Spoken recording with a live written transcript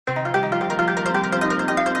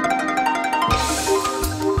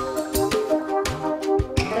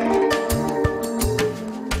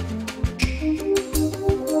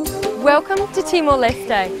Welcome to Timor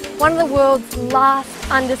Leste, one of the world's last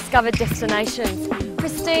undiscovered destinations.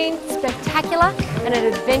 Pristine, spectacular, and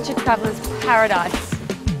an adventure traveller's paradise.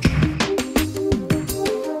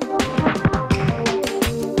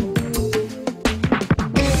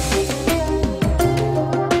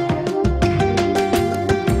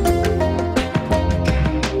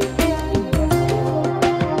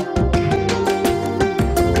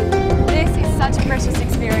 This is such a precious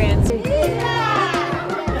experience.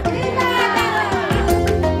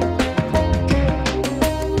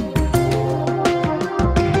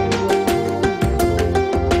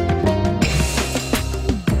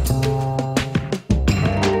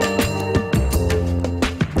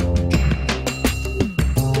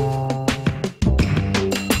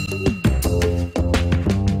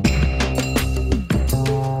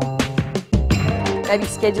 Maybe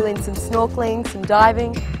schedule in some snorkeling, some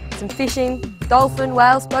diving, some fishing, dolphin,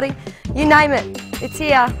 whale spotting, you name it, it's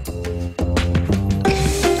here.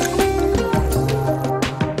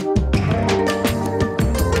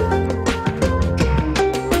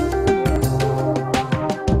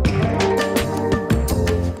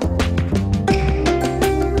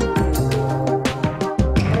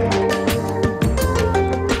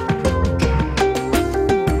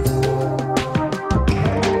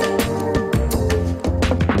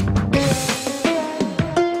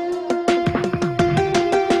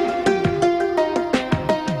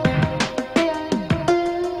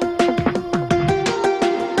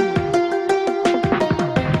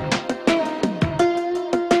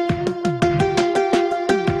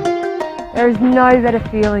 There is no better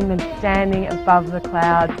feeling than standing above the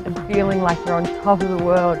clouds and feeling like you're on top of the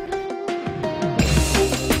world.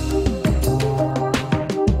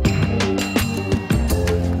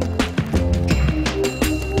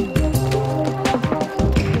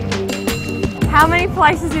 How many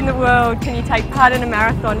places in the world can you take part in a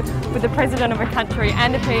marathon with the president of a country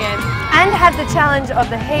and a PM and have the challenge of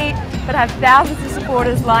the heat but have thousands of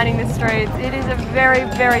supporters lining the streets? It is a very,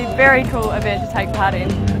 very, very cool event to take part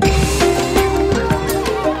in.